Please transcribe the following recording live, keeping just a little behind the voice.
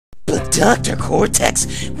Dr.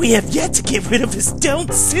 Cortex, we have yet to get rid of his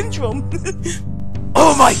Down syndrome.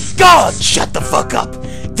 Oh my god! Shut the fuck up!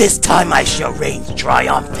 This time I shall reign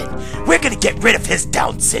triumphant. We're gonna get rid of his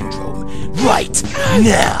Down syndrome right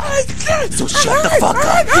now. So shut the fuck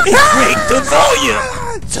up and crank the volume!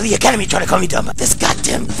 So the Academy tried to call me dumb, but this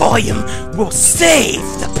goddamn volume will save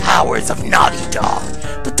the powers of Naughty Dog.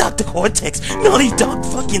 But Dr. Cortex, Naughty Dog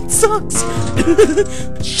fucking sucks.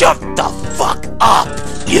 Shut the fuck up,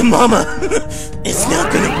 you mama. It's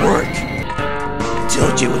not gonna work. I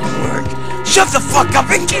told you it wouldn't work. Shut the fuck up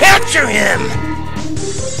and capture him!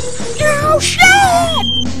 No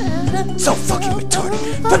shit! So fucking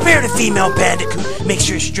retarded. Prepare the female Bandicoot. Make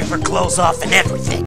sure you strip her clothes off and everything.